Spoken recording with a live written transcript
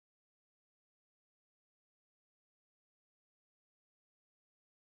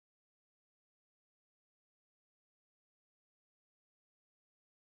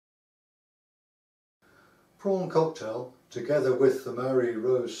Prawn cocktail, together with the Marie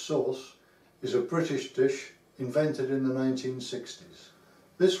Rose sauce, is a British dish invented in the 1960s.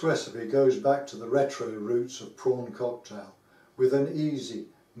 This recipe goes back to the retro roots of prawn cocktail, with an easy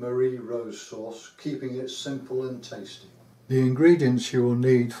Marie Rose sauce, keeping it simple and tasty. The ingredients you will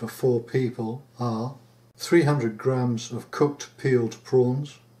need for 4 people are 300 grams of cooked peeled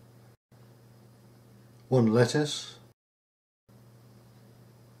prawns, 1 lettuce,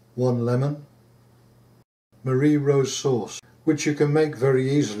 1 lemon, Marie Rose sauce, which you can make very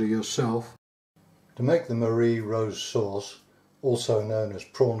easily yourself. To make the Marie Rose sauce, also known as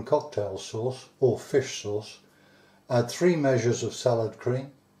prawn cocktail sauce or fish sauce, add 3 measures of salad cream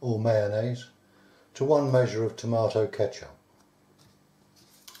or mayonnaise to 1 measure of tomato ketchup.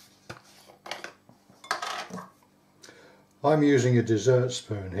 I'm using a dessert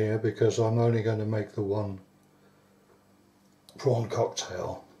spoon here because I'm only going to make the one prawn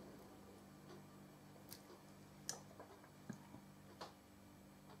cocktail.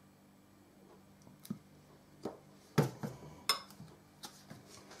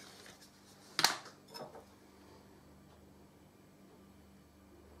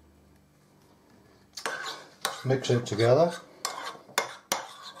 Mix it together.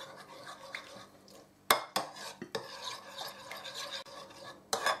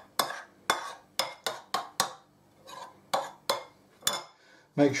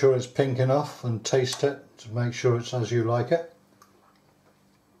 Make sure it's pink enough and taste it to make sure it's as you like it.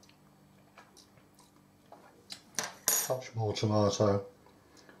 Touch more tomato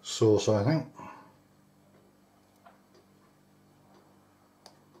sauce, I think.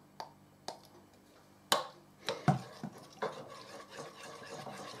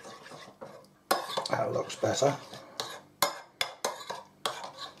 That looks better.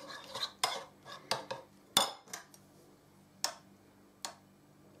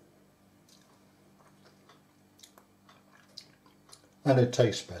 And it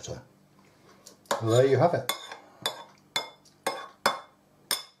tastes better. Well, there you have it.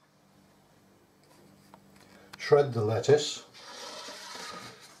 Shred the lettuce.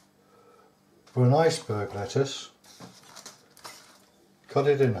 For an iceberg lettuce, cut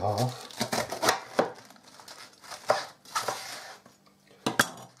it in half.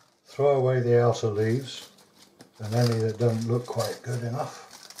 Throw away the outer leaves and any that don't look quite good enough.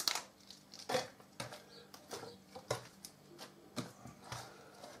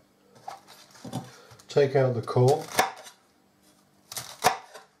 Take out the core.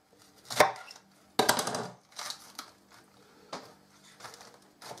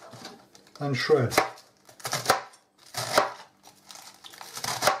 And shred.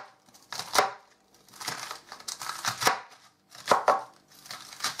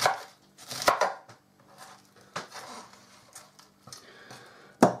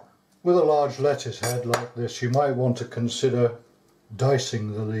 With a large lettuce head like this, you might want to consider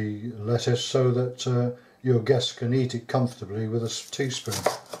dicing the lettuce so that your guests can eat it comfortably with a teaspoon.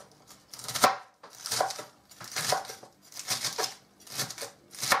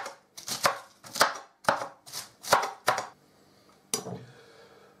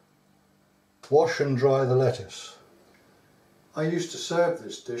 Wash and dry the lettuce. I used to serve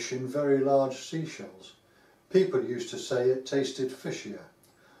this dish in very large seashells. People used to say it tasted fishier.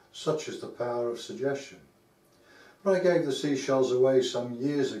 Such is the power of suggestion. But I gave the seashells away some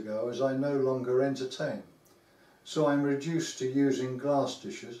years ago as I no longer entertain. So I'm reduced to using glass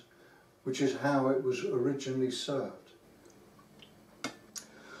dishes, which is how it was originally served.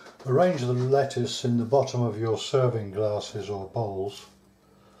 Arrange the lettuce in the bottom of your serving glasses or bowls.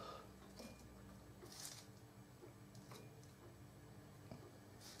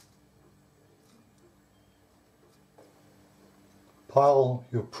 Pile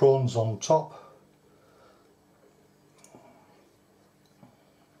your prawns on top.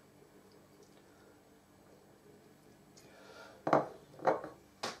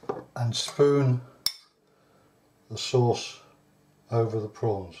 And spoon the sauce over the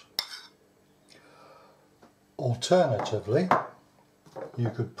prawns. Alternatively, you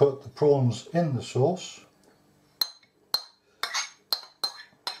could put the prawns in the sauce,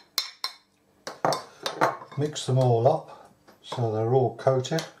 mix them all up so they're all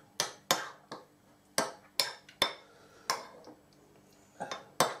coated,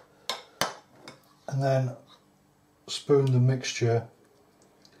 and then spoon the mixture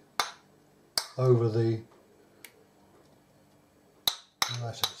over the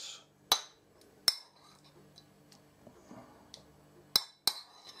lettuce.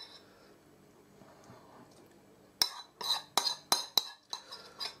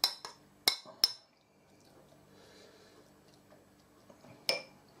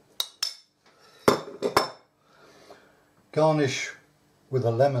 Garnish with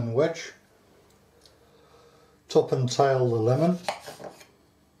a lemon wedge. Top and tail the lemon.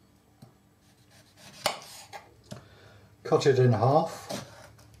 Cut it in half.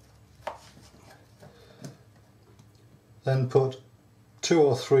 Then put 2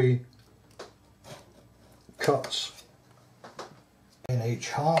 or 3 cuts in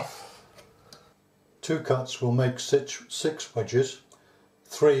each half. 2 cuts will make 6 wedges,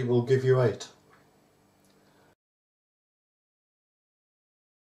 3 will give you 8.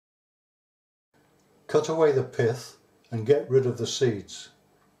 Cut away the pith and get rid of the seeds.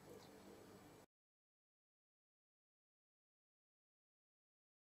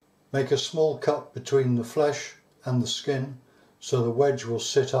 Make a small cut between the flesh and the skin so the wedge will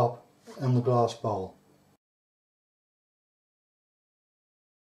sit up in the glass bowl.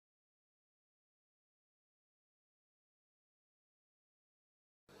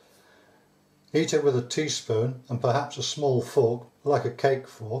 Eat it with a teaspoon and perhaps a small fork, like a cake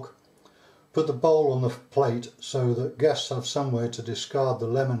fork. Put the bowl on the plate so that guests have somewhere to discard the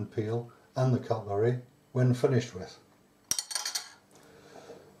lemon peel and the cutlery when finished with.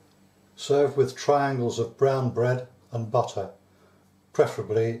 Serve with triangles of brown bread and butter,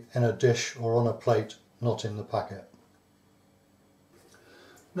 preferably in a dish or on a plate, not in the packet.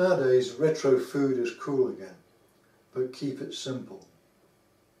 Nowadays retro food is cool again, but keep it simple.